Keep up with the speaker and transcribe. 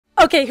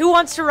Okay, who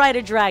wants to ride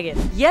a dragon?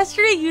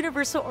 Yesterday,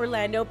 Universal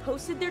Orlando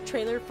posted their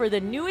trailer for the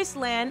newest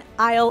land,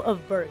 Isle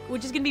of Berk,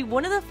 which is going to be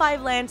one of the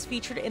 5 lands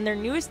featured in their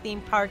newest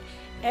theme park,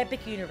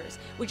 Epic Universe,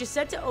 which is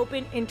set to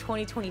open in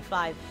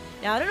 2025.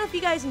 Now, I don't know if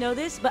you guys know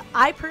this, but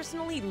I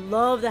personally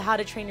love the How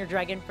to Train Your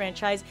Dragon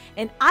franchise,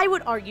 and I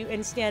would argue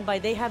and stand by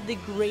they have the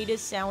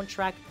greatest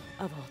soundtrack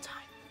of all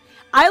time.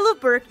 Isle of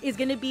Berk is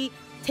going to be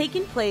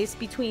taking place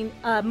between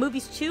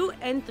movies 2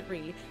 and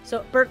 3,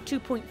 so Berk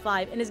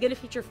 2.5, and is going to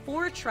feature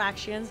 4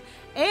 attractions,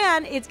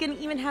 and it's going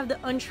to even have the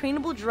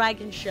Untrainable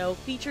Dragon show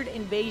featured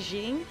in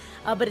Beijing,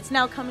 but it's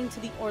now coming to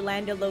the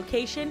Orlando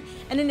location.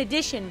 And in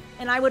addition,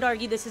 and I would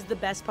argue this is the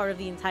best part of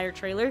the entire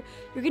trailer,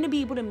 you're going to be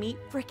able to meet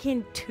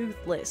freaking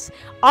Toothless.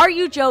 Are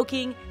you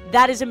joking?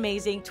 That is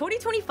amazing.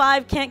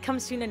 2025 can't come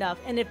soon enough,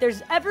 and if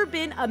there's ever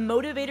been a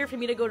motivator for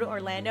me to go to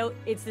Orlando,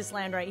 it's this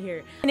land right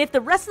here. And if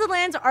the rest of the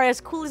lands are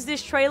as cool as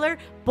this trailer,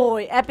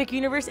 boy, Epic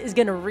Universe is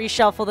going to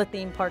reshuffle the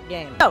theme park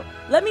game. So,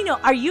 let me know,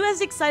 are you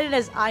as excited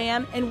as I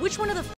am, and which one of the